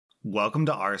Welcome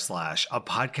to r/, a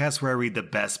podcast where I read the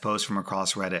best posts from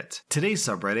across Reddit. Today's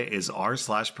subreddit is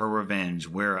r/Prorevenge,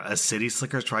 where a city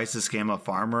slicker tries to scam a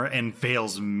farmer and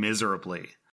fails miserably.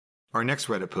 Our next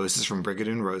Reddit post is from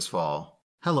Brigadoon Rosefall.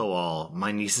 Hello all,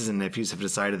 my nieces and nephews have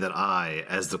decided that I,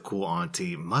 as the cool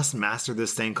auntie, must master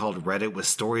this thing called Reddit with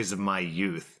stories of my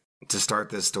youth. To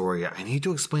start this story, I need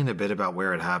to explain a bit about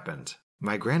where it happened.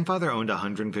 My grandfather owned a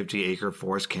 150-acre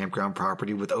forest campground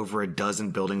property with over a dozen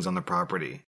buildings on the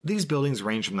property. These buildings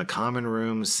range from the common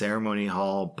room, ceremony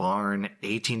hall, barn,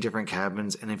 18 different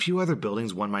cabins, and a few other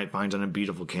buildings one might find on a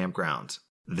beautiful campground.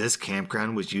 This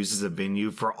campground was used as a venue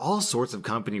for all sorts of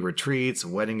company retreats,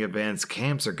 wedding events,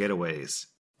 camps, or getaways.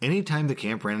 Anytime the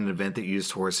camp ran an event that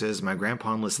used horses, my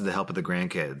grandpa enlisted the help of the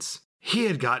grandkids. He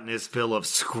had gotten his fill of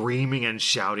screaming and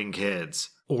shouting kids,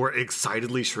 or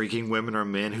excitedly shrieking women or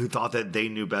men who thought that they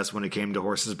knew best when it came to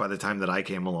horses by the time that I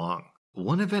came along.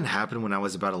 One event happened when I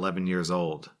was about 11 years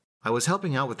old. I was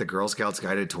helping out with the Girl Scouts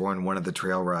guided tour on one of the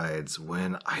trail rides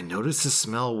when I noticed the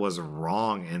smell was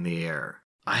wrong in the air.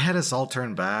 I had us all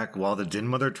turn back while the den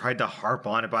mother tried to harp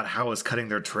on about how I was cutting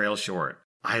their trail short.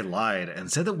 I lied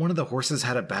and said that one of the horses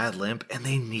had a bad limp and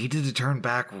they needed to turn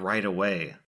back right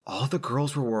away. All the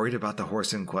girls were worried about the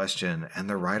horse in question, and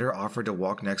the rider offered to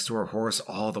walk next to her horse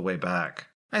all the way back.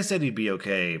 I said he'd be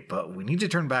okay, but we need to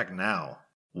turn back now.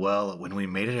 Well, when we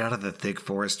made it out of the thick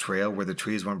forest trail where the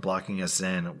trees weren't blocking us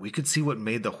in, we could see what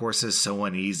made the horses so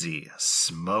uneasy.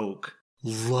 Smoke.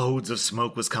 Loads of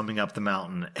smoke was coming up the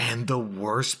mountain, and the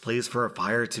worst place for a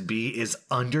fire to be is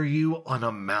under you on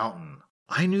a mountain.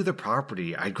 I knew the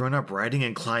property. I'd grown up riding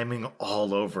and climbing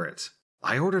all over it.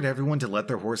 I ordered everyone to let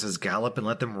their horses gallop and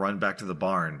let them run back to the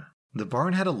barn. The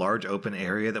barn had a large open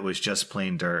area that was just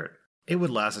plain dirt. It would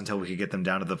last until we could get them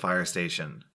down to the fire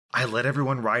station. I let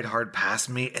everyone ride hard past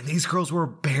me, and these girls were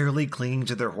barely clinging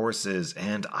to their horses,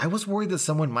 and I was worried that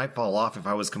someone might fall off if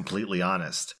I was completely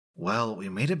honest. Well, we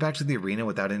made it back to the arena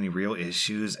without any real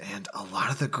issues, and a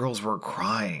lot of the girls were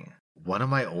crying. One of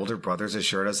my older brothers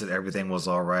assured us that everything was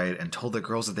alright and told the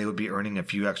girls that they would be earning a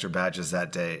few extra badges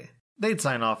that day. They'd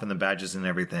sign off on the badges and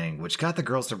everything, which got the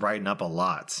girls to brighten up a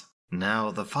lot.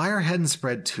 Now, the fire hadn't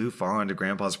spread too far onto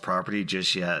Grandpa's property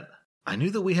just yet. I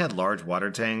knew that we had large water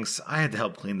tanks. I had to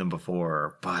help clean them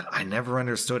before, but I never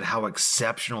understood how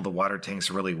exceptional the water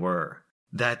tanks really were.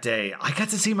 That day, I got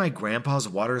to see my grandpa's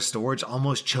water storage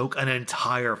almost choke an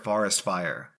entire forest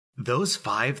fire. Those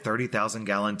 5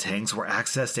 30,000-gallon tanks were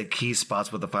accessed at key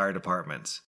spots with the fire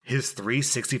department. His 3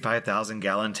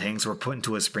 65,000-gallon tanks were put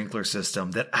into a sprinkler system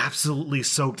that absolutely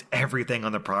soaked everything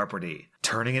on the property,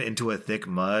 turning it into a thick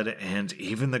mud, and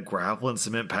even the gravel and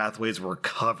cement pathways were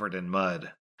covered in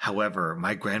mud. However,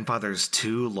 my grandfather's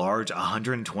 2 large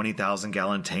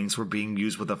 120,000-gallon tanks were being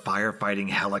used with the firefighting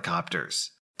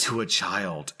helicopters. To a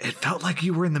child, it felt like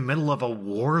you were in the middle of a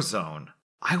war zone.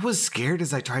 I was scared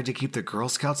as I tried to keep the Girl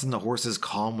Scouts and the horses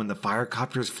calm when the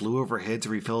firecopters flew overhead to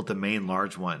refill at the main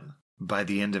large one. By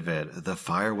the end of it, the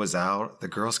fire was out, the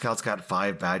Girl Scouts got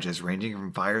 5 badges ranging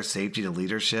from fire safety to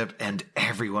leadership, and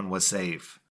everyone was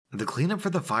safe. The cleanup for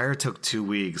the fire took 2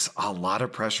 weeks, a lot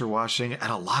of pressure washing,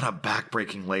 and a lot of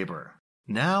backbreaking labor.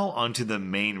 Now onto the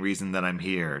main reason that I'm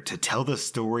here, to tell the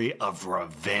story of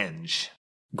revenge.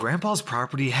 Grandpa's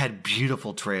property had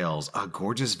beautiful trails, a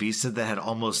gorgeous vista that had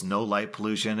almost no light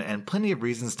pollution, and plenty of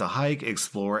reasons to hike,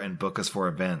 explore, and book us for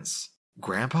events.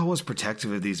 Grandpa was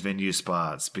protective of these venue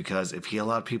spots because if he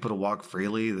allowed people to walk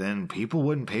freely, then people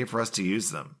wouldn't pay for us to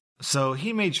use them. So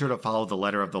he made sure to follow the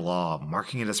letter of the law,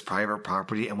 marking it as private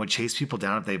property and would chase people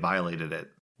down if they violated it.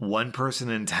 One person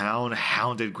in town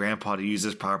hounded Grandpa to use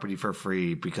his property for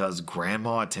free because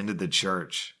Grandma attended the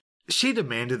church. She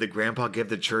demanded that Grandpa give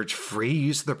the church free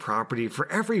use of the property for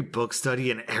every book study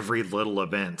and every little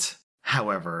event.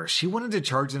 However, she wanted to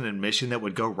charge an admission that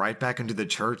would go right back into the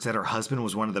church that her husband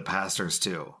was one of the pastors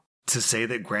to. To say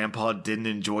that Grandpa didn't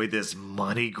enjoy this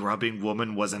money-grubbing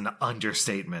woman was an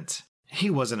understatement. He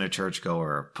wasn't a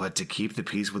churchgoer, but to keep the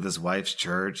peace with his wife's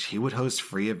church, he would host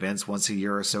free events once a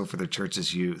year or so for the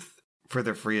church's youth. For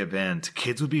the free event,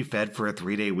 kids would be fed for a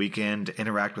 3-day weekend,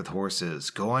 interact with horses,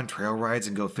 go on trail rides,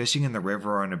 and go fishing in the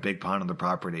river or in a big pond on the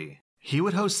property. He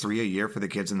would host 3 a year for the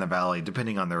kids in the valley,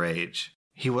 depending on their age.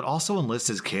 He would also enlist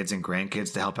his kids and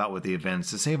grandkids to help out with the events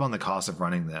to save on the cost of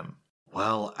running them.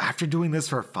 Well, after doing this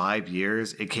for 5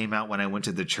 years, it came out when I went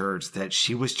to the church that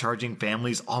she was charging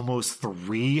families almost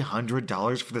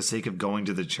 $300 for the sake of going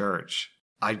to the church.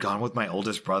 I'd gone with my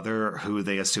oldest brother, who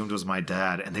they assumed was my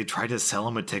dad, and they tried to sell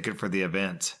him a ticket for the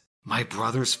event. My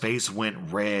brother's face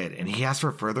went red, and he asked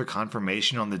for further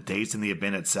confirmation on the dates and the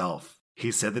event itself.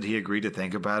 He said that he agreed to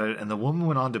think about it, and the woman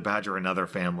went on to badger another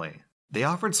family. They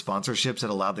offered sponsorships that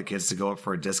allowed the kids to go up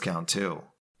for a discount too.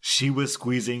 She was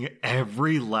squeezing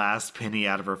every last penny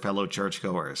out of her fellow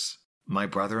churchgoers. My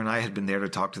brother and I had been there to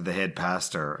talk to the head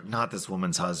pastor, not this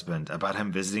woman's husband, about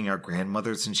him visiting our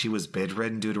grandmother since she was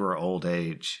bedridden due to her old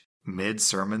age.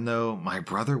 Mid-sermon, though, my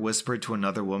brother whispered to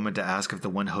another woman to ask if the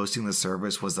one hosting the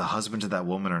service was the husband to that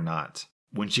woman or not.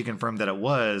 When she confirmed that it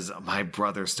was, my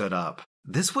brother stood up.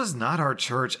 This was not our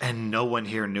church, and no one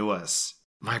here knew us.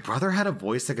 My brother had a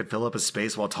voice that could fill up a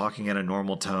space while talking at a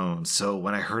normal tone, so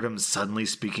when I heard him suddenly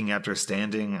speaking after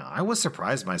standing, I was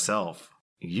surprised myself.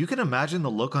 You can imagine the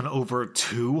look on over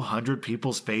 200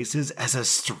 people's faces as a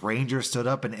stranger stood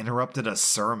up and interrupted a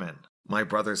sermon. My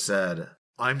brother said,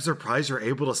 "I'm surprised you're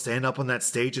able to stand up on that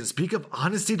stage and speak of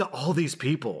honesty to all these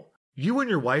people. You and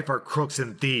your wife are crooks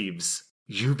and thieves.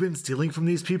 You've been stealing from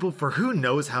these people for who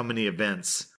knows how many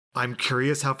events. I'm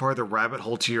curious how far the rabbit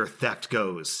hole to your theft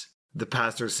goes." The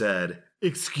pastor said,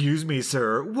 "Excuse me,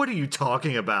 sir, what are you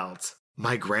talking about?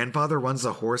 My grandfather runs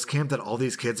a horse camp that all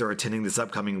these kids are attending this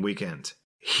upcoming weekend.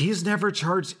 He's never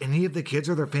charged any of the kids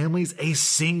or their families a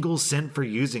single cent for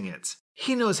using it.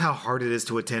 He knows how hard it is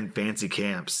to attend fancy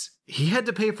camps. He had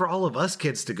to pay for all of us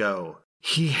kids to go.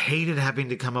 He hated having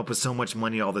to come up with so much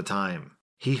money all the time.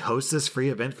 He hosts this free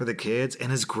event for the kids,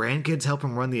 and his grandkids help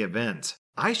him run the event.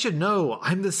 I should know,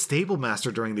 I'm the stable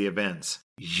master during the event."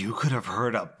 You could have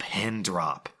heard a pin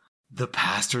drop. The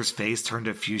pastor's face turned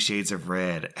a few shades of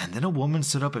red, and then a woman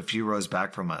stood up a few rows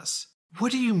back from us.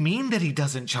 "What do you mean that he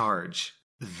doesn't charge?"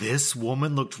 This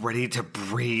woman looked ready to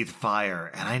breathe fire,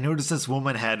 and I noticed this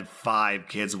woman had 5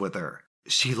 kids with her.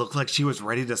 She looked like she was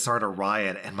ready to start a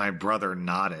riot, and my brother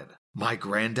nodded. My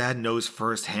granddad knows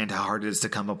firsthand how hard it is to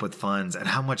come up with funds and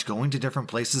how much going to different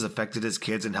places affected his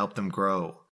kids and helped them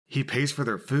grow. He pays for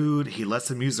their food, he lets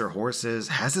them use their horses,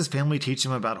 has his family teach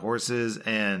them about horses,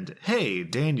 and, "Hey,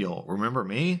 Daniel, remember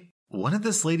me?" One of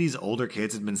this lady's older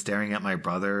kids had been staring at my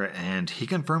brother, and he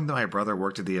confirmed that my brother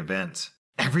worked at the event.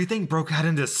 Everything broke out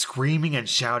into screaming and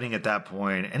shouting at that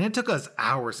point, and it took us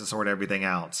hours to sort everything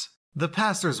out. The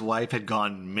pastor's wife had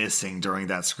gone missing during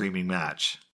that screaming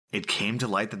match. It came to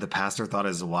light that the pastor thought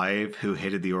his wife, who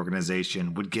hated the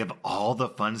organization, would give all the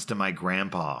funds to my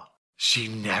grandpa. She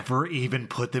never even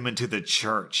put them into the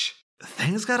church.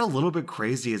 Things got a little bit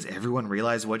crazy as everyone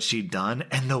realized what she'd done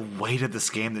and the weight of the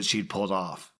scam that she'd pulled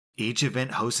off. Each event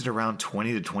hosted around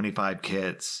 20 to 25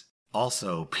 kids.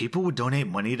 Also, people would donate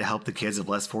money to help the kids of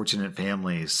less fortunate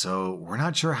families, so we're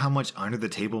not sure how much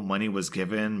under-the-table money was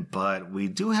given, but we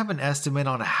do have an estimate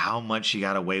on how much she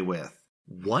got away with.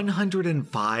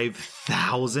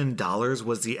 $105,000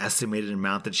 was the estimated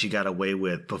amount that she got away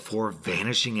with before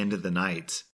vanishing into the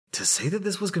night. To say that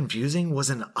this was confusing was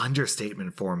an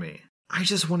understatement for me. I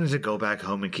just wanted to go back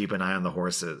home and keep an eye on the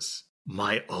horses.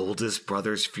 My oldest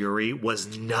brother's fury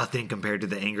was nothing compared to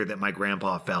the anger that my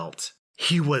grandpa felt.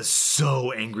 He was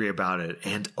so angry about it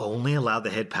and only allowed the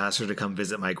head pastor to come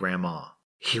visit my grandma.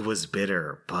 He was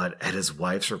bitter, but at his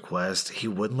wife's request, he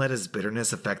wouldn't let his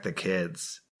bitterness affect the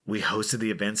kids. We hosted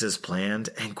the events as planned,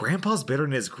 and Grandpa's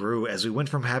bitterness grew as we went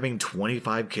from having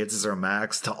 25 kids as our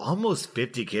max to almost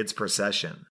 50 kids per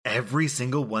session. Every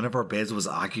single one of our beds was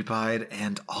occupied,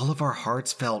 and all of our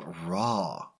hearts felt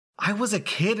raw. I was a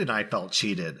kid and I felt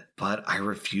cheated, but I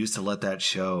refused to let that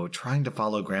show, trying to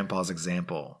follow Grandpa's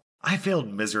example. I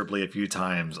failed miserably a few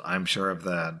times, I'm sure of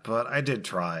that, but I did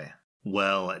try.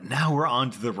 Well, now we're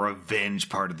on to the revenge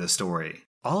part of the story.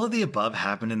 All of the above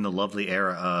happened in the lovely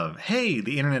era of, hey,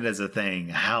 the internet is a thing,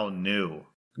 how new.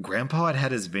 Grandpa had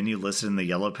had his venue listed in the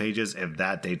yellow pages if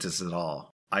that dates us at all.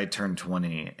 I turned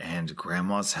 20, and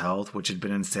Grandma's health, which had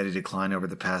been in steady decline over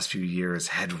the past few years,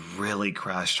 had really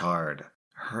crashed hard.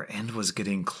 Her end was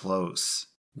getting close.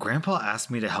 Grandpa asked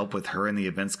me to help with her and the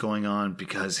events going on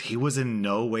because he was in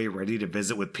no way ready to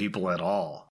visit with people at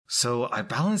all. So I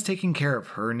balanced taking care of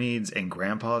her needs and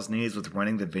Grandpa's needs with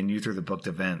running the venue through the booked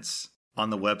events. On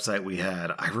the website we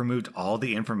had, I removed all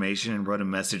the information and wrote a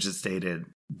message that stated,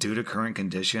 "Due to current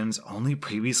conditions, only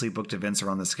previously booked events are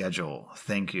on the schedule.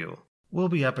 Thank you. We'll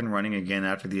be up and running again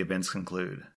after the events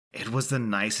conclude." It was the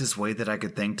nicest way that I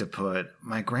could think to put,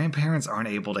 "My grandparents aren't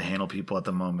able to handle people at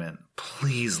the moment.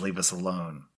 Please leave us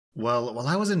alone." Well, while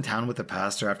I was in town with the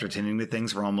pastor after tending to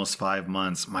things for almost 5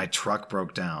 months, my truck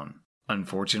broke down.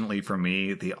 Unfortunately for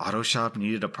me, the auto shop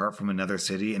needed a part from another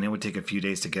city and it would take a few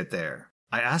days to get there.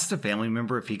 I asked a family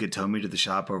member if he could tow me to the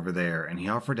shop over there, and he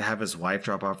offered to have his wife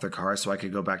drop off their car so I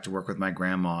could go back to work with my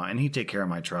grandma and he'd take care of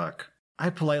my truck. I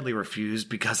politely refused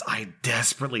because I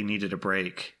desperately needed a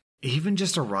break. Even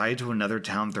just a ride to another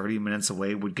town 30 minutes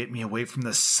away would get me away from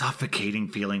the suffocating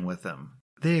feeling with them.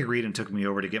 They agreed and took me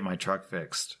over to get my truck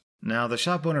fixed. Now, the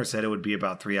shop owner said it would be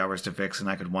about 3 hours to fix and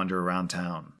I could wander around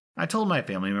town. I told my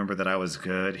family member that I was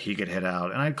good, he could head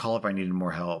out, and I'd call if I needed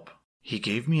more help. He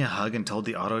gave me a hug and told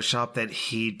the auto shop that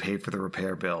he'd pay for the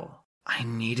repair bill. I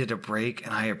needed a break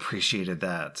and I appreciated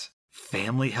that.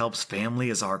 Family helps family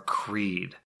is our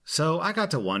creed. So I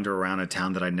got to wander around a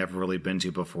town that I'd never really been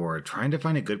to before, trying to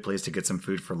find a good place to get some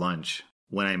food for lunch.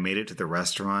 When I made it to the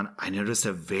restaurant, I noticed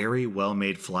a very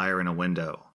well-made flyer in a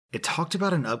window. It talked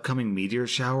about an upcoming meteor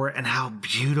shower and how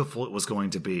beautiful it was going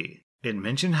to be. It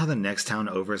mentioned how the next town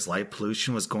over's light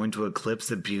pollution was going to eclipse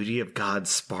the beauty of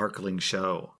God's sparkling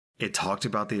show. It talked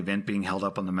about the event being held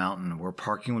up on the mountain, where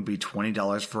parking would be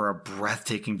 $20 for a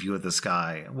breathtaking view of the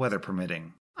sky, weather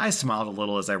permitting. I smiled a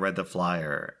little as I read the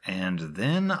flyer, and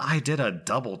then I did a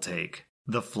double take.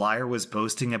 The flyer was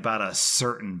boasting about a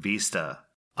certain vista.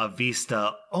 A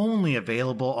vista only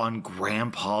available on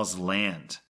Grandpa's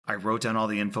land. I wrote down all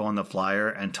the info on the flyer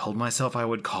and told myself I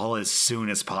would call as soon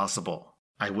as possible.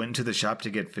 I went into the shop to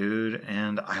get food,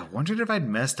 and I wondered if I'd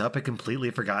messed up and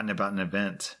completely forgotten about an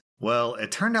event. Well,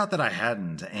 it turned out that I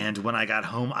hadn't, and when I got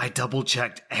home, I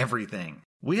double-checked everything.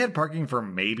 We had parking for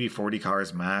maybe 40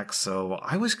 cars max, so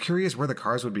I was curious where the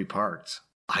cars would be parked.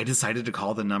 I decided to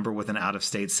call the number with an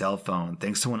out-of-state cell phone,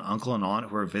 thanks to an uncle and aunt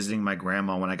who were visiting my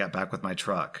grandma when I got back with my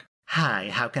truck. Hi,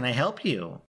 how can I help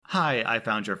you? Hi, I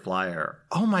found your flyer.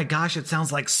 Oh my gosh, it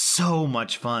sounds like so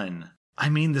much fun. I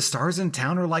mean, the stars in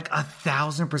town are like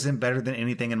 1,000% better than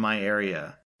anything in my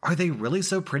area. Are they really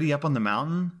so pretty up on the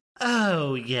mountain?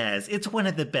 Oh, yes, it's one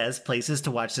of the best places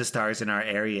to watch the stars in our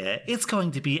area. It's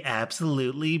going to be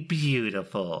absolutely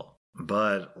beautiful.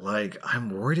 But, I'm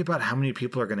worried about how many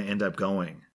people are going to end up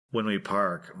going. When we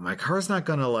park, my car's not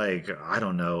going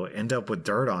to, end up with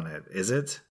dirt on it, is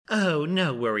it? Oh,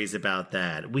 no worries about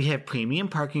that. We have premium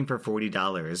parking for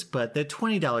 $40, but the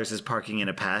 $20 is parking in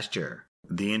a pasture.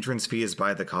 The entrance fee is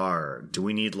by the car. Do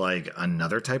we need,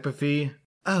 another type of fee?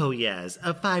 Oh, yes.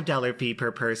 A $5 fee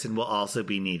per person will also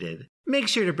be needed. Make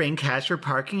sure to bring cash for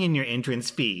parking and your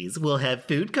entrance fees. We'll have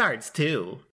food carts,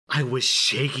 too. I was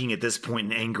shaking at this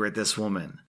point in anger at this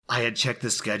woman. I had checked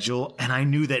the schedule, and I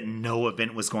knew that no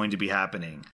event was going to be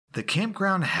happening. The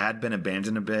campground had been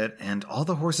abandoned a bit, and all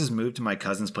the horses moved to my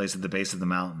cousin's place at the base of the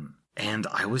mountain. And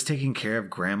I was taking care of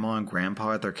Grandma and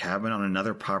Grandpa at their cabin on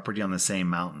another property on the same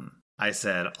mountain. I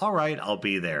said, all right, I'll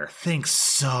be there. Thanks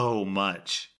so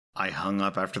much. I hung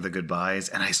up after the goodbyes,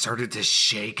 and I started to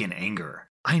shake in anger.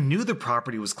 I knew the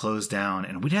property was closed down,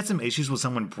 and we'd had some issues with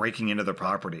someone breaking into the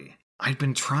property. I'd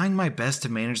been trying my best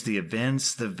to manage the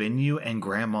events, the venue, and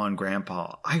Grandma and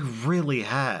Grandpa. I really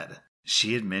had.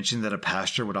 She had mentioned that a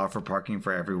pasture would offer parking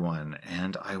for everyone,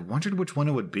 and I wondered which one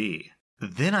it would be.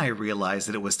 Then I realized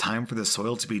that it was time for the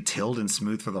soil to be tilled and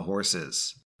smooth for the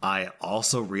horses. I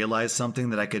also realized something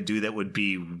that I could do that would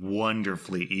be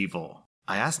wonderfully evil.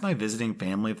 I asked my visiting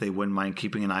family if they wouldn't mind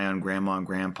keeping an eye on Grandma and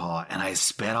Grandpa, and I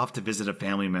sped off to visit a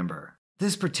family member.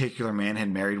 This particular man had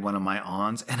married one of my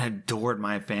aunts and adored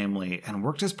my family and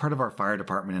worked as part of our fire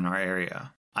department in our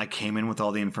area. I came in with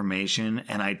all the information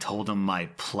and I told him my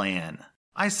plan.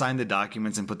 I signed the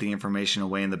documents and put the information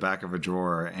away in the back of a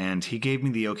drawer, and he gave me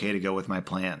the okay to go with my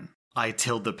plan. I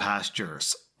tilled the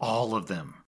pastures, all of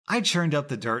them. I churned up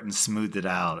the dirt and smoothed it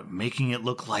out, making it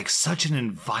look like such an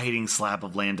inviting slab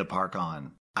of land to park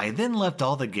on. I then left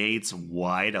all the gates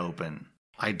wide open.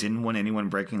 I didn't want anyone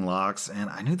breaking locks, and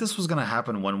I knew this was going to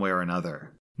happen one way or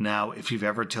another. Now, if you've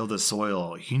ever tilled the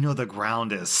soil, you know the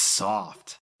ground is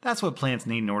soft. That's what plants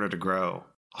need in order to grow.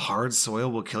 Hard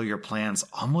soil will kill your plants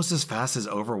almost as fast as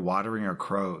overwatering or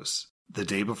crows. The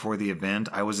day before the event,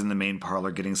 I was in the main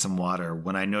parlor getting some water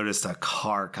when I noticed a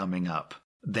car coming up.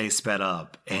 They sped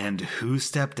up, and who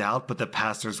stepped out but the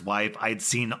pastor's wife I'd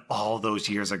seen all those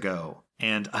years ago,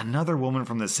 and another woman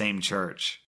from the same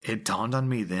church. It dawned on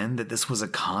me then that this was a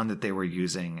con that they were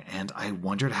using, and I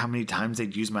wondered how many times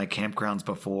they'd used my campgrounds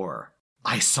before.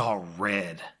 I saw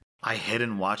red. I hid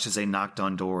and watched as they knocked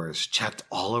on doors, checked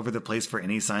all over the place for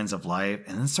any signs of life,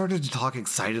 and then started to talk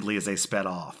excitedly as they sped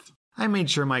off. I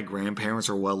made sure my grandparents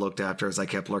were well looked after as I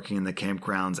kept lurking in the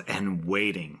campgrounds and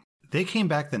waiting. They came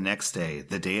back the next day,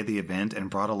 the day of the event, and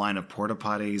brought a line of porta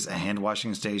potties, a hand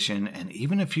washing station, and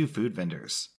even a few food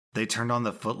vendors. They turned on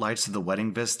the footlights to the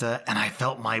wedding vista, and I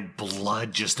felt my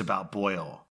blood just about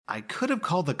boil. I could have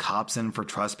called the cops in for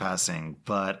trespassing,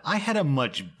 but I had a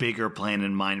much bigger plan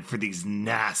in mind for these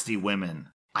nasty women.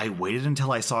 I waited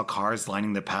until I saw cars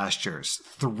lining the pastures,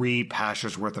 3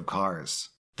 pastures worth of cars.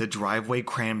 The driveway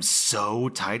crammed so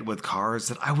tight with cars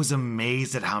that I was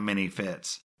amazed at how many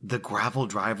fit. The gravel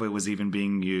driveway was even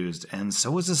being used, and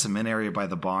so was the cement area by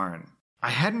the barn. I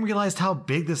hadn't realized how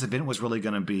big this event was really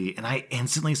going to be, and I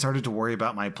instantly started to worry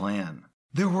about my plan.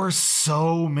 There were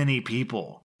so many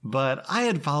people, but I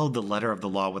had followed the letter of the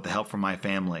law with the help from my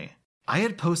family. I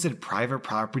had posted private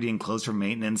property and closed for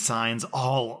maintenance signs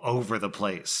all over the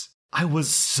place. I was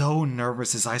so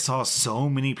nervous as I saw so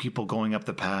many people going up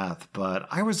the path, but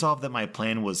I resolved that my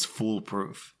plan was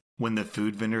foolproof. When the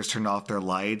food vendors turned off their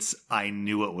lights, I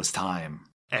knew it was time.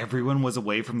 Everyone was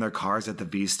away from their cars at the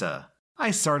Vista.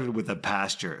 I started with the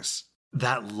pastures.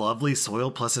 That lovely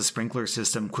soil plus a sprinkler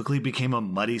system quickly became a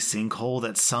muddy sinkhole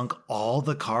that sunk all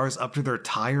the cars up to their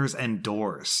tires and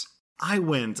doors. I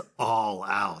went all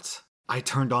out. I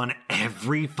turned on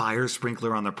every fire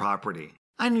sprinkler on the property.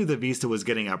 I knew the Vista was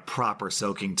getting a proper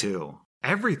soaking too.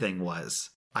 Everything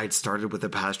was. I'd started with the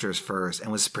pastures first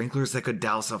and with sprinklers that could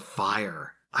douse a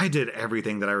fire. I did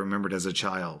everything that I remembered as a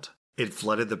child. It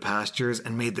flooded the pastures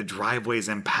and made the driveways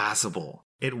impassable.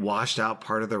 It washed out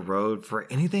part of the road for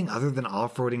anything other than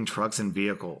off-roading trucks and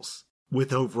vehicles.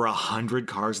 With over 100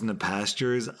 cars in the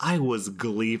pastures, I was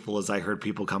gleeful as I heard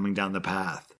people coming down the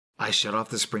path. I shut off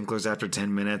the sprinklers after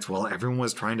 10 minutes while everyone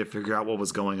was trying to figure out what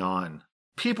was going on.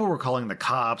 People were calling the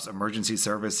cops, emergency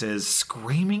services,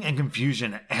 screaming and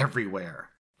confusion everywhere.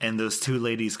 And those two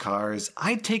ladies' cars,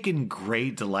 I'd taken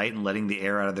great delight in letting the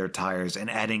air out of their tires and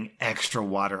adding extra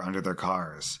water under their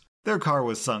cars. Their car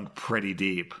was sunk pretty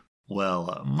deep.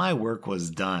 Well, my work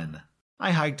was done.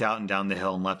 I hiked out and down the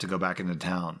hill and left to go back into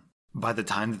town. By the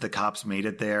time that the cops made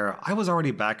it there, I was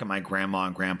already back at my grandma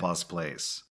and grandpa's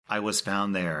place. I was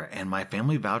found there, and my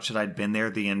family vouched that I'd been there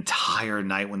the entire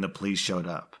night when the police showed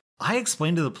up. I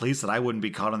explained to the police that I wouldn't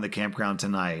be caught on the campground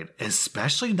tonight,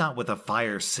 especially not with a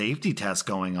fire safety test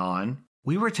going on.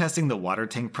 We were testing the water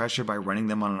tank pressure by running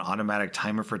them on an automatic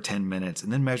timer for 10 minutes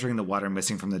and then measuring the water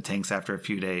missing from the tanks after a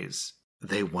few days.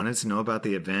 They wanted to know about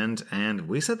the event, and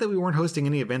we said that we weren't hosting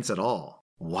any events at all.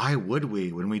 Why would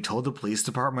we when we told the police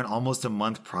department almost a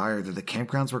month prior that the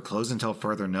campgrounds were closed until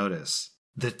further notice?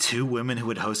 The two women who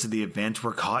had hosted the event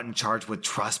were caught and charged with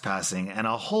trespassing and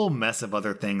a whole mess of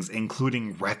other things,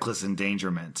 including reckless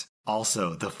endangerment.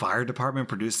 Also, the fire department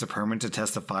produced a permit to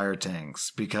test the fire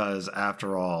tanks because,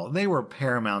 after all, they were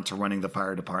paramount to running the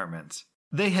fire department.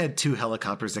 They had 2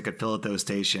 helicopters that could fill at those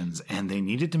stations, and they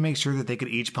needed to make sure that they could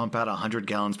each pump out 100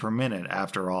 gallons per minute,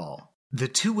 after all. The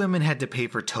two women had to pay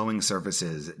for towing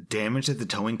services, damage that the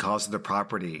towing caused to the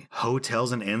property,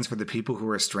 hotels and inns for the people who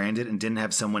were stranded and didn't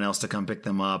have someone else to come pick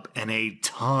them up, and a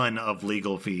ton of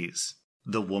legal fees.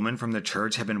 The woman from the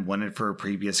church had been wanted for her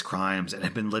previous crimes and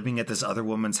had been living at this other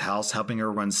woman's house helping her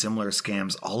run similar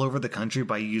scams all over the country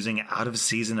by using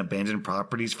out-of-season abandoned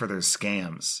properties for their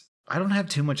scams. I don't have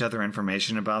too much other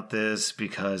information about this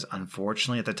because,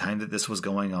 unfortunately, at the time that this was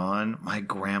going on, my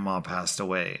grandma passed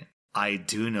away. I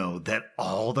do know that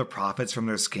all the profits from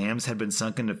their scams had been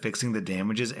sunk into fixing the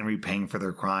damages and repaying for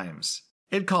their crimes.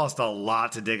 It cost a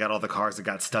lot to dig out all the cars that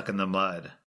got stuck in the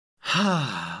mud.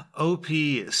 OP,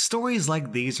 stories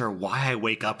like these are why I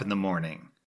wake up in the morning.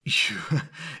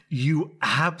 You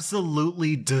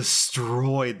absolutely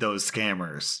destroyed those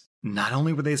scammers. Not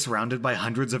only were they surrounded by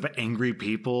hundreds of angry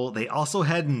people, they also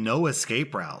had no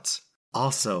escape routes.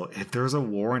 Also, if there's a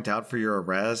warrant out for your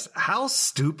arrest, how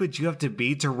stupid you have to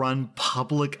be to run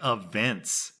public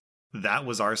events. That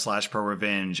was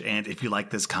r/ProRevenge, and if you like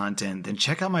this content, then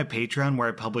check out my Patreon where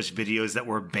I publish videos that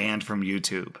were banned from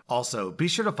YouTube. Also, be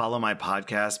sure to follow my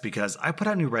podcast because I put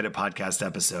out new Reddit podcast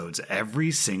episodes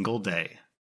every single day.